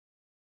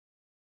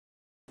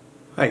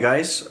Hi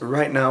guys,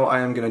 right now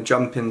I am going to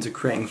jump into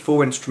creating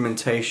full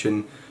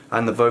instrumentation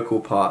and the vocal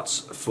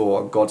parts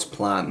for God's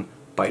Plan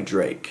by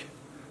Drake.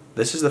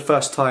 This is the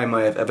first time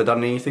I have ever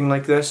done anything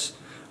like this,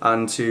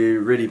 and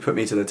to really put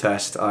me to the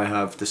test I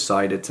have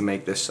decided to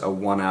make this a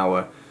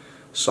 1-hour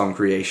song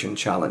creation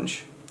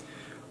challenge.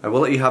 I will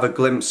let you have a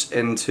glimpse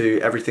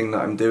into everything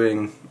that I'm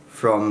doing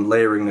from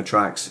layering the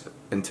tracks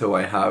until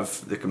I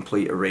have the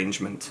complete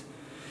arrangement.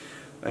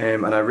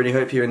 And I really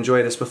hope you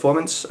enjoy this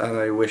performance, and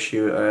I wish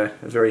you a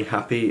very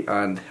happy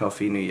and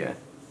healthy new year.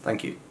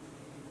 Thank you.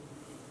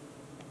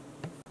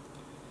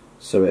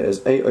 So it is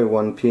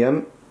 8:01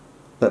 PM.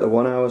 Let the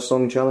 1-hour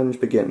song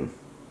challenge begin.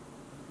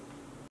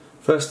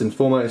 First and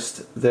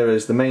foremost, there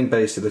is the main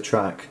bass of the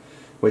track,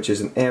 which is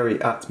an airy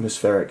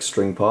atmospheric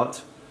string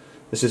part.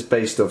 This is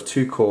based off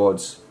two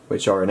chords,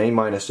 which are an A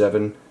minor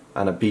 7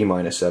 and a B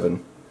minor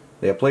 7.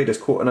 They are played as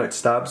quarter note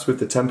stabs with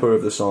the tempo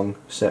of the song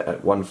set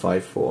at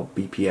 154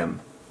 BPM.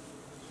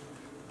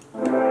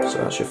 So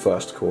that's your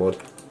first chord,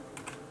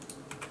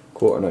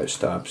 quarter note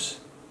stabs.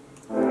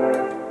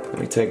 Then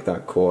we take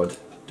that chord,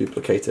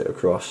 duplicate it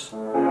across,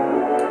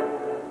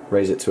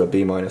 raise it to a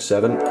B minor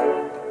 7,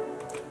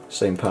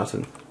 same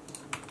pattern.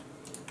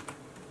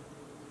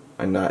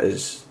 And that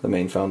is the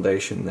main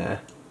foundation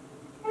there.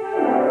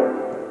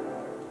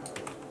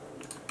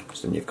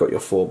 So then you've got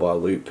your 4-bar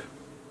loop.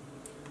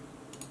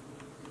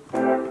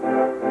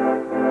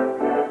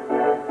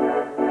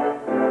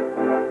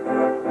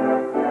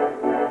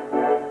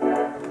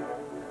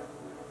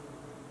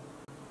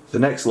 The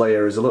next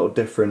layer is a little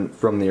different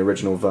from the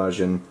original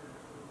version.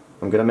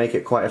 I'm going to make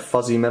it quite a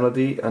fuzzy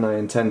melody, and I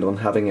intend on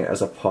having it as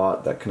a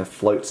part that kind of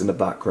floats in the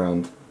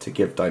background to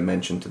give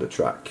dimension to the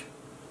track.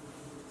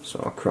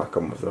 So I'll crack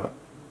on with that.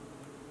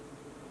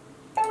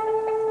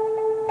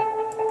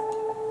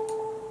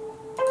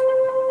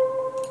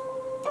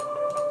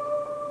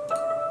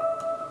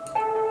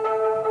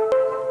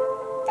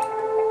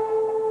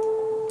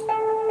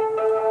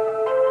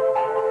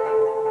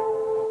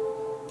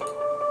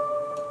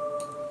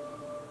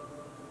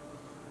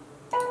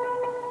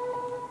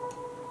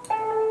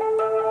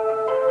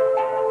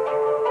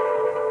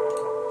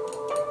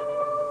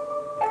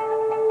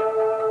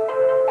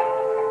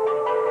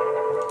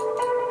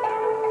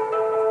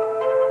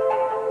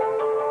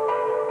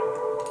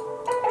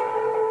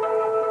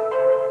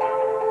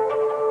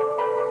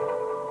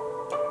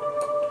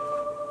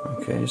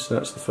 Okay, so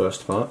that's the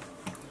first part.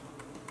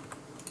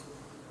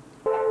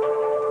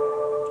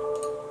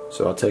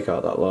 So I'll take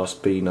out that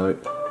last B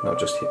note and I'll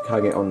just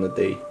hang it on the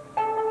D.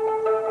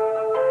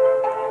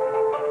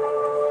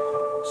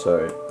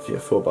 So for your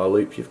 4-bar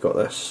loop you've got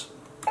this.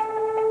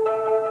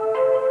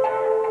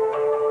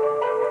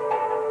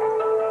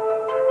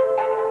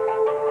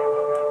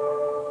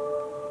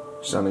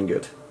 Sounding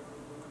good.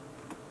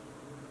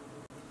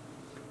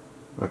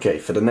 Okay,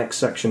 for the next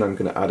section I'm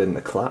going to add in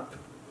the clap.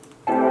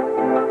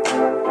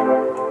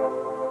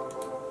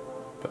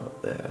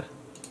 About there.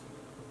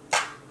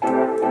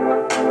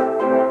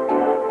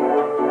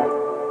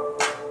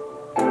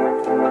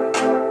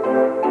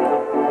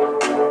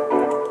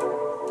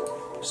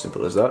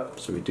 Simple as that.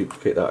 So we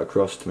duplicate that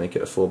across to make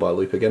it a 4-bar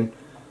loop again.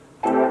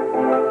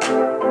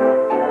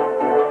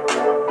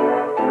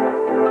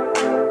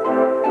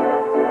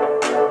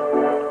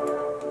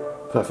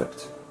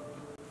 Perfect.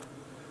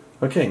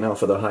 Okay, now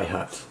for the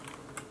hi-hat.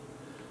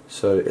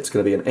 So it's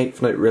going to be an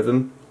 8th note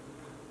rhythm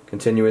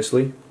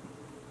continuously.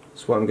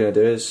 So what I'm going to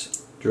do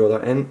is draw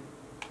that in,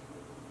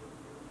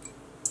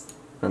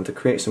 and to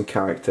create some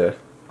character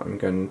I'm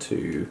going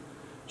to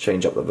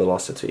change up the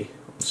velocity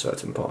on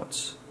certain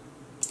parts.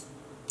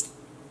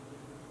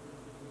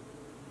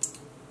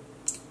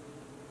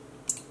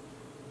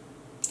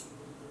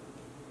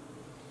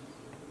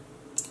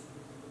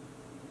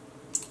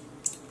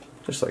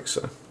 Just like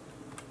so.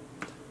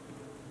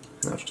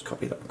 And I'll just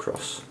copy that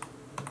across.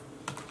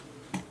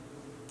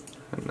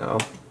 And now,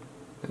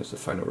 here's the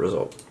final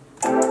result.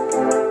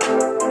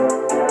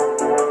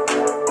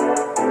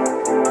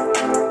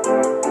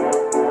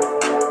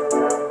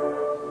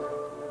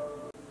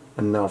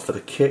 And now for the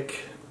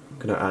kick, I'm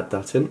going to add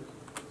that in.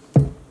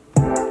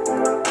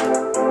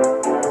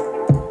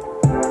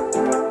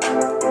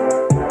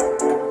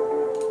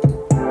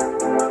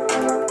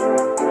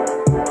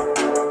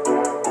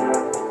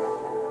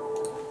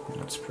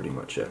 And that's pretty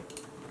much it.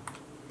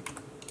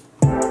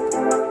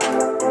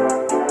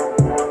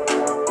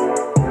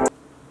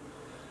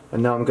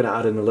 And now I'm going to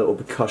add in a little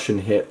percussion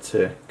hit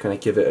to kind of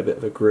give it a bit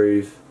of a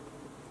groove.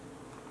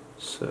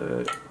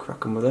 So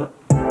crack on with that.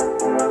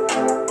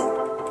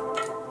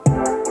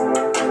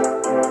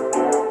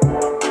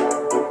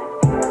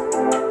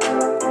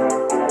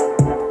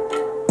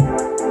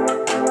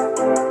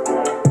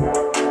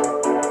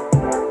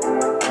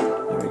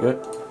 There we go.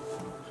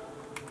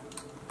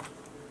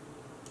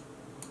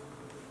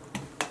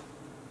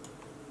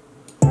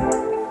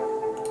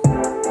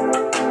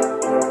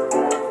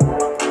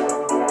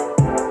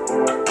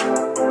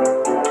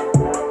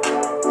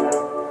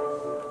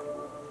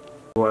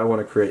 What I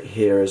want to create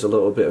here is a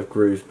little bit of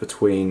groove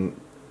between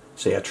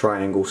So yeah,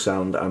 triangle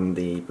sound and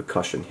the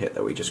percussion hit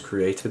that we just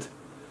created.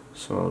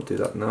 So I'll do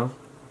that now.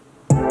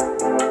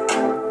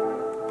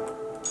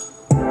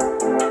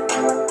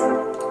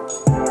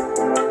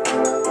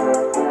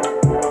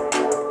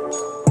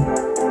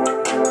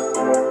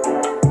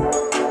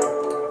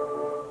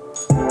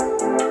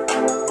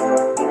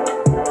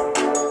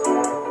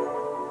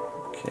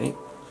 Okay.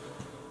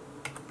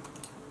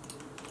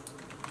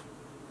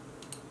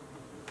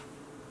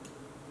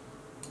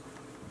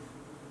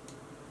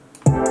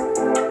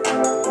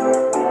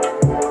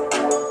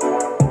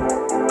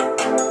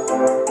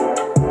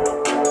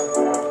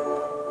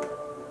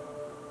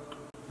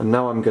 And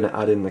now I'm going to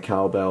add in the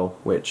cowbell,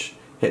 which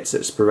hits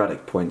at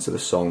sporadic points of the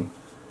song,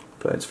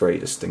 but it's very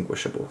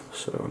distinguishable.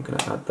 So I'm going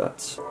to add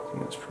that. I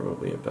think that's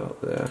probably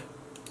about there.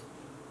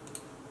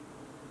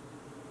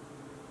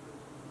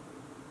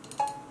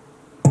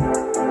 There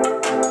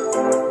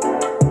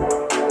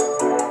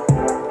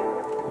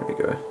we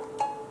go.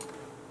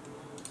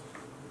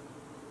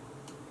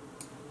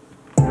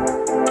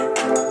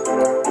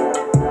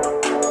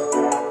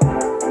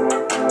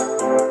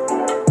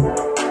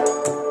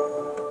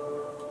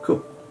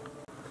 Cool.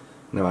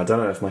 Now I don't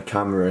know if my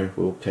camera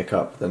will pick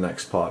up the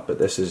next part, but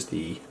this is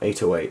the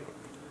 808,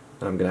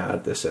 and I'm going to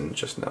add this in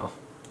just now.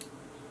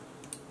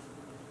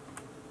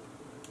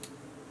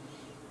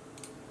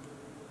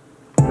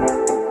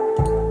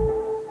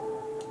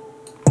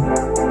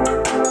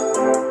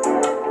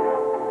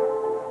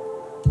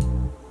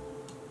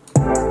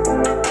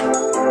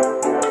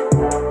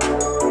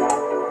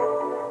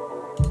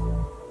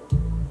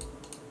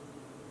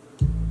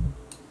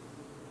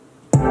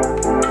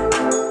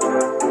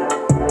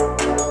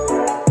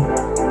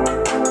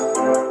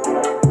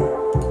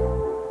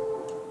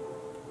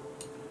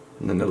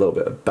 And then a little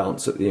bit of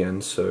bounce at the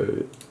end, so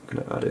I'm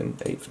going to add in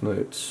 8th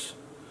notes.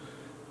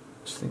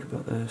 Let's think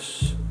about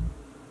this.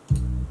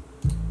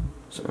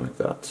 Something like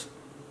that.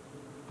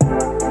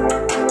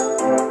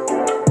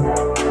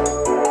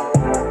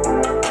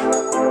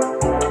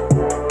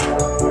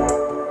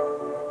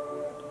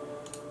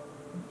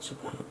 That's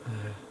about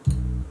there.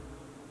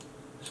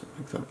 Something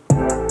like that.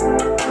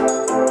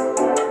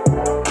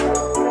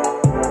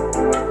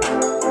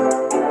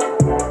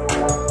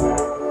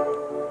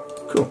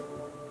 Cool.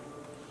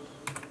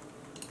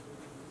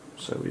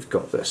 So we've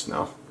got this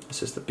now.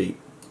 This is the beat.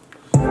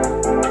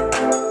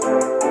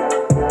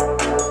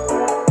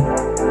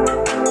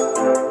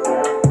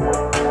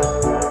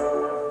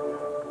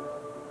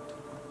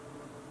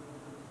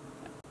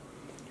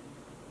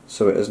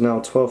 So it is now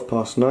 9:12,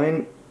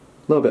 a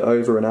little bit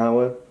over an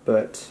hour,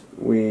 but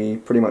we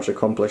pretty much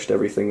accomplished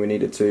everything we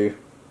needed to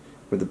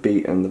with the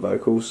beat and the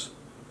vocals,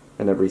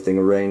 and everything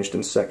arranged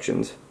and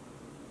sectioned.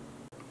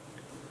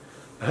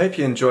 I hope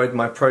you enjoyed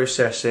my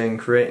process in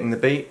creating the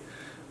beat.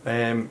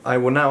 I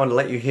will now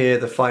let you hear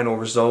the final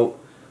result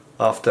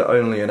after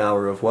only an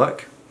hour of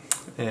work.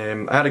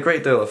 I had a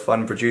great deal of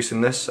fun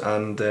producing this,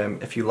 and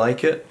if you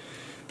like it,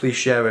 please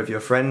share with your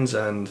friends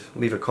and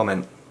leave a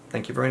comment.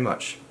 Thank you very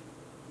much.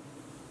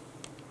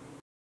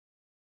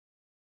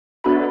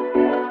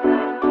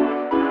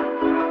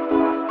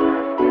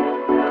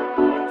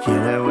 Yeah,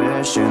 they're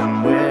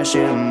wishing,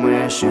 wishing,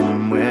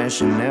 wishing,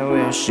 wishing, they're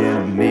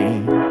wishing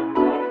me.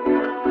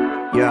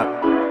 Yeah,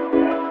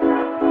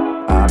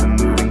 I've been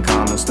moving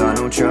calm, don't start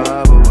no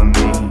trouble with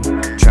me.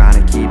 Trying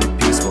to keep it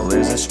peaceful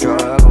is a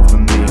struggle for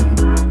me.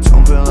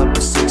 Don't pull up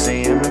at 6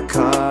 AM to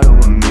cuddle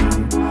with me.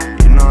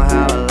 You know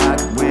how I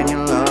like it when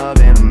you're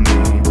loving me.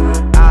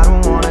 I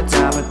don't wanna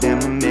die for them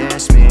to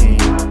miss me.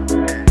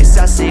 Yes,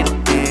 I see the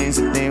things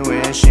that they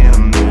wishing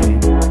on me.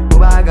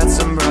 Oh, I got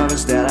some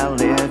brothers that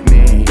outlive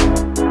me.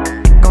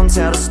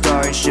 Tell the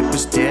story, shit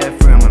was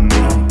different with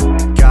me.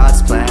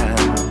 God's plan,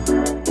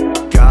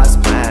 God's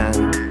plan.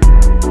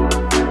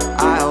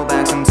 I hold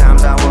back,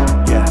 sometimes I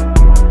won't, yeah.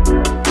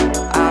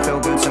 I feel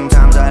good,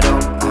 sometimes I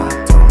don't.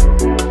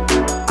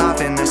 I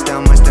finesse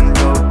down Western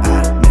Road,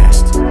 I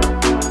nest.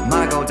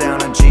 Might go down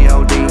to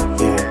G.O.D.,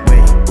 yeah,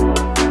 wait.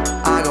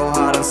 I go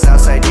hard on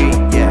Southside G,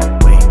 yeah,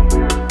 wait.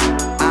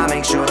 I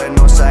make sure that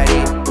Northside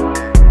E.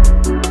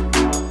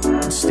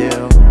 And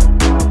still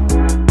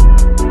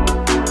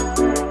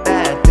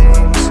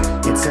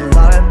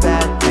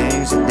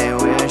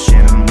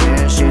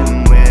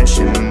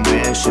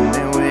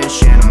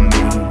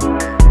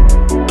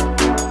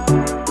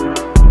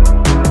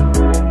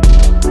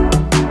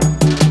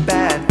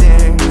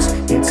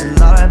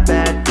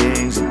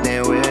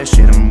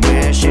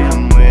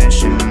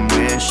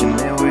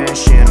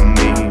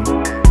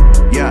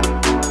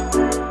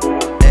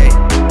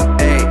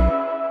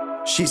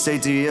she say,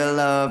 do you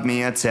love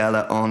me? I tell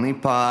her only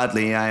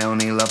partly. I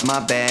only love my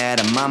bed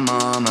and my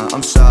mama.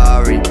 I'm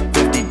sorry,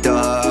 50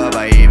 dub,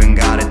 I even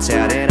got it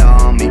tatted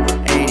on me.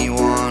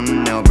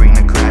 81, they'll bring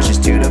the crashes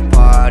to the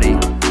party.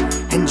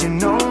 And you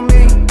know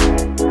me,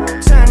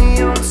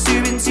 tiny old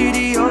tube into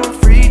the old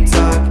free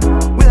talk.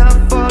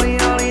 Without Folly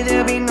Ollie,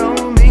 there'll be no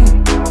me.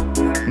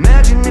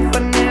 Imagine if I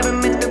never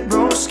met the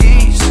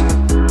broskies.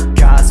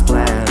 God's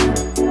plan,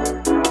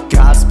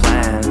 God's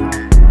plan.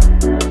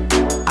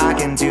 I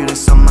can do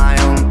this on my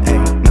own, hey,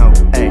 no,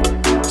 hey.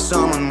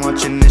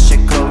 this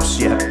shit close,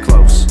 yeah,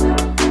 close.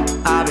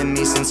 I've been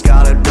me since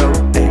Scarlet Road,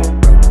 ayy,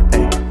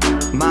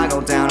 ayy. My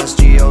go down as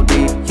G.O.D.,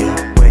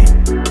 yeah, wait.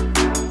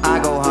 I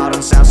go hard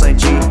on Southside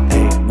G,